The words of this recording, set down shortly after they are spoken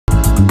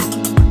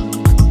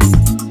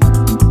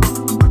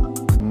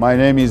My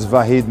name is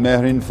Vahid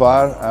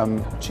Mehrinfar.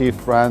 I'm Chief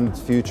Brand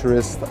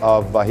Futurist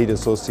of Vahid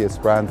Associates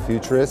Brand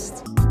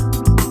Futurists.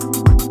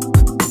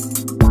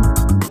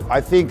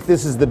 I think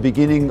this is the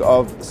beginning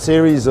of a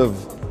series of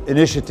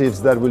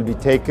initiatives that will be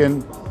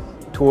taken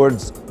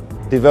towards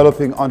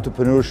developing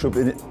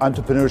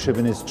entrepreneurship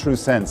in its true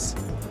sense.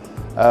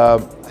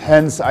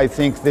 Hence, I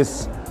think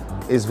this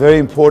is very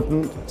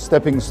important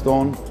stepping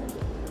stone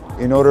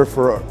in order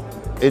for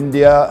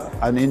India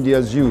and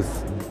India's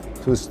youth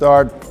to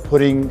start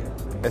putting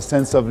a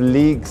sense of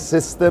league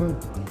system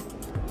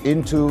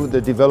into the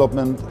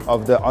development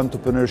of the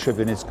entrepreneurship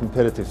in its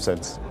competitive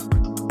sense.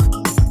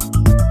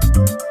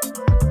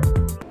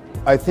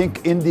 I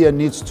think India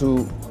needs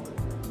to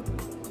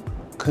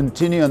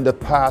continue on the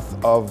path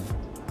of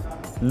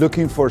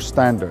looking for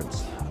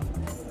standards.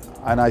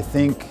 And I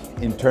think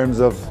in terms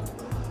of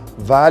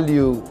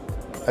value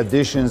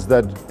additions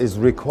that is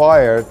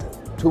required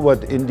to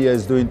what India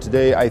is doing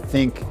today, I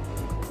think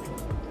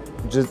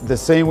just the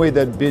same way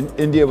that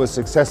India was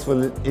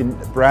successful in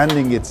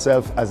branding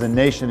itself as a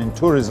nation in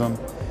tourism,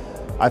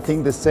 I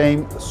think the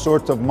same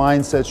sort of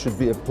mindset should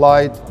be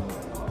applied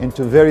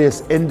into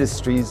various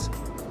industries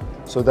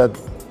so that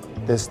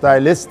the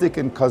stylistic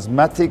and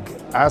cosmetic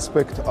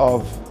aspect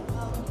of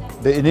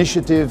the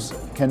initiatives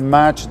can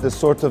match the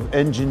sort of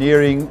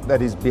engineering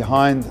that is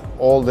behind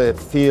all the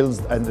fields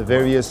and the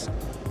various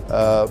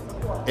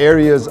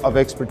areas of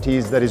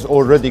expertise that is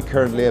already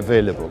currently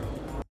available.